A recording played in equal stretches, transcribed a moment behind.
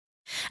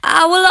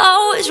I will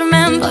always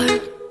remember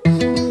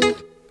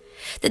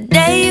the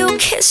day you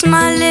kissed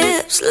my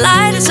lips,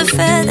 light as a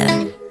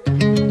feather.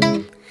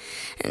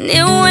 And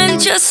it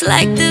went just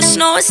like this.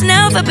 No, it's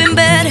never been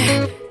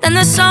better than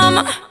the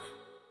summer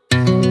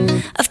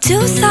of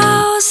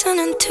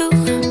 2002.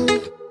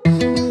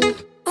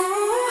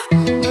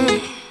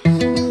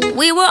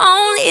 We were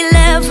only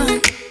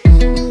 11,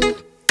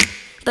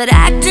 but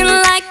acting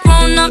like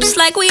grown-ups,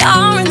 like we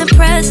are in the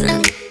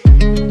present.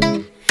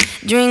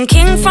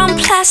 Drinking from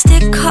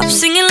plastic cups,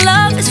 singing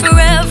love is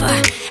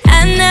forever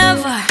and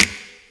never.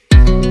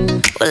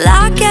 Well,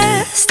 I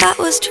guess that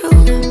was true.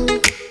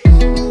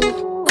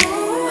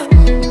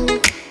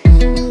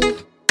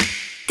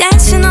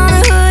 Dancing on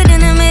the hood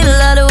in the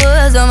middle of the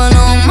woods of an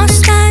old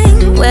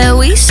Mustang, where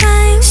we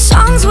sang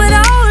songs with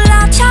all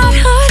our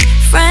childhood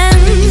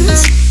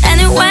friends. And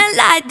it went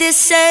like this,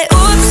 say,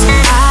 oops,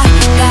 I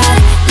got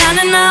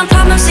 99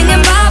 problems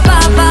singing bye,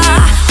 bye,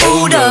 bye.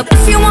 Hold up,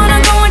 if you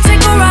wanna go and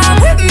take a ride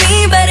with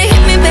me, better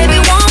hit me, baby,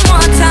 one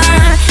more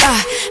time.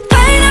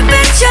 Paint a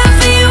picture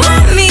for you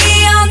and me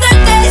on the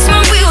days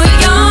when we were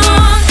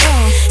young,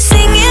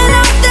 singing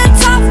off the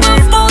top of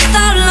both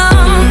our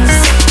lungs.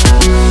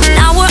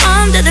 Now we're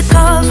under the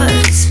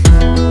covers.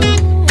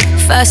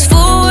 Fast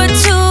forward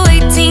to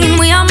 18,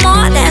 we are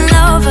more than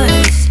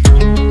lovers.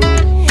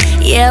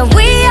 Yeah,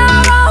 we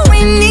are all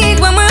we need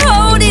when we're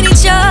holding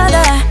each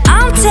other.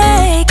 I'm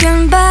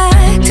taken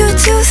back to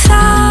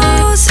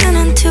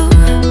 2002.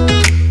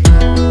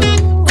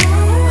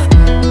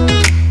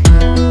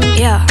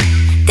 Yeah,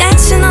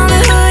 dancing on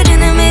the hood in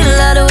the middle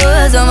of the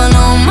woods of an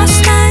old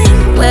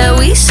Mustang, where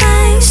we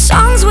sang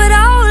songs with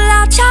all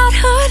our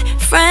childhood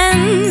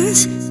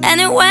friends. And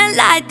it went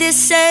like this,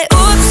 say,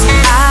 oops,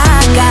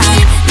 I got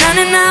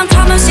 99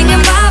 problems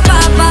singing bye,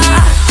 bye, bye.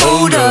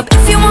 Hold up,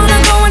 if you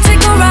wanna go and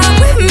take a ride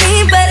with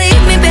me, better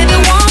hit me, baby,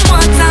 one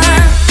more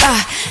time.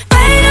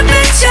 Paint a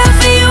picture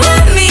for you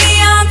and me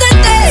on the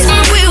days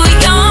when we were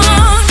young,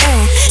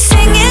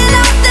 singing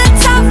off the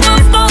top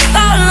of both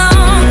our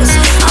lungs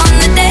on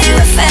the day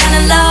we fell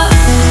in love.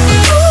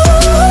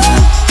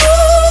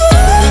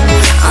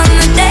 On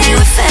the day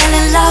we fell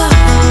in love.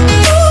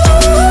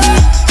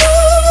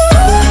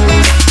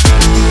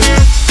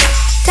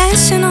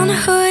 Dancing on the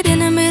hood in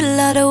the middle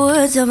of the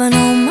woods of an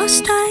old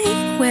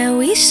Mustang, where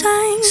we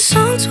sang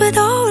songs with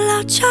all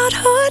our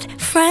childhood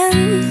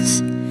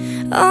friends.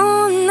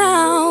 Oh,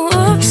 now,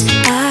 oops,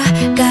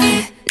 I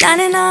got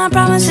 99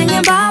 problems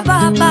singing bye,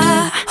 bye,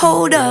 bye.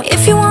 Hold up,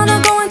 if you wanna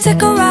go and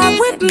take a ride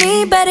with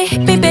me, better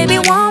hit me, baby,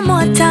 one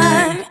more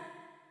time.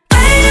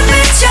 Paint a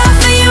picture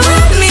for you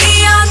and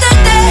me on the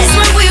days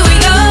when we were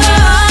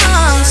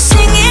young,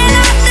 singing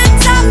at the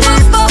top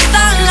of both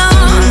our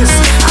lungs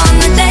on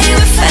the day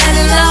we fell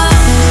in love.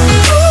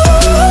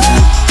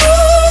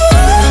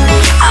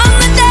 On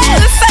the day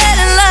we fell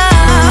in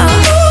love.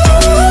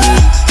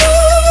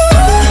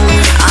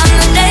 On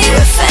the day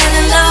we fell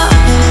in love.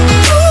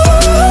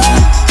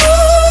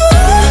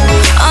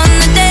 On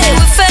the day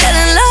we fell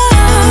in love.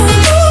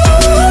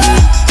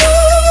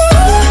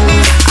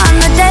 On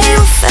the day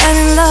we fell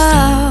in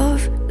love.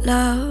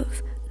 Love,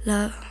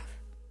 love.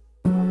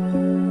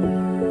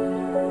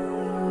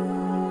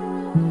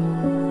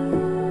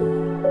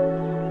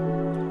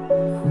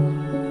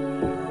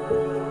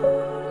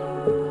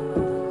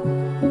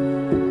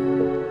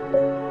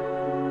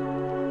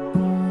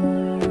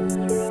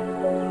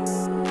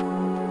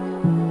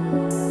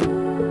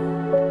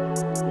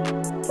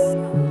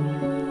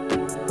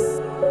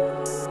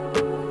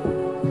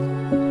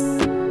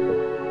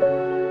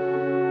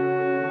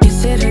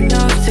 Is it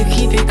enough to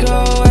keep it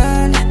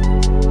going?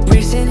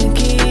 Racing to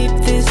keep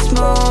this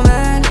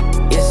moment.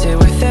 Is it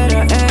worth it,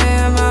 or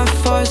am I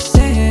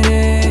forcing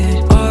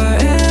it? Or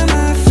am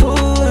I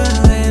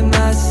fooling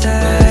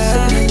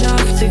myself? Is it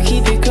enough to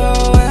keep it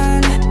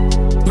going?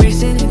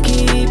 Racing to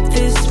keep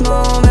this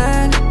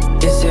moment.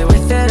 Is it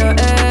worth it, or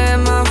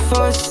am I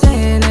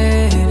forcing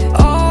it?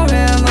 Or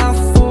am I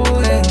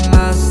fooling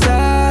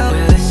myself?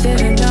 Well, is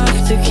it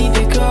enough to keep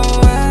it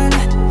going?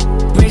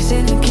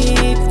 Racing to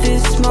keep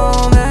this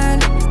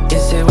moment.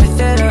 Is it worth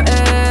it, or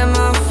am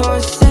I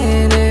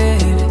forcing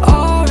it?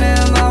 Or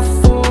am I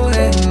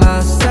fooling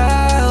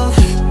myself?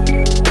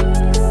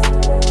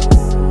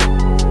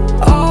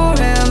 Or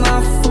am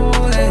I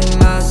fooling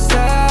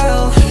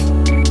myself?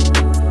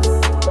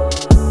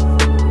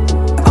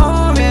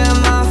 Or am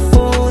I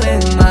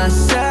fooling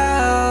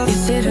myself?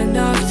 Is it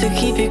enough to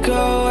keep it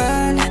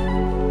going?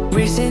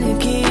 Racing to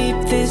keep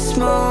this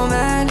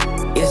moment.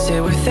 Is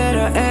it worth it,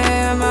 or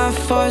am I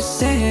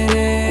forcing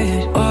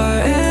it? Or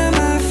am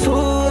I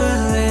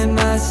fooling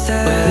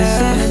myself? Well,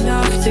 is it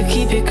enough to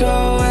keep it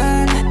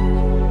going?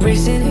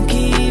 Racing to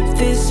keep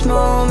this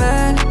moment.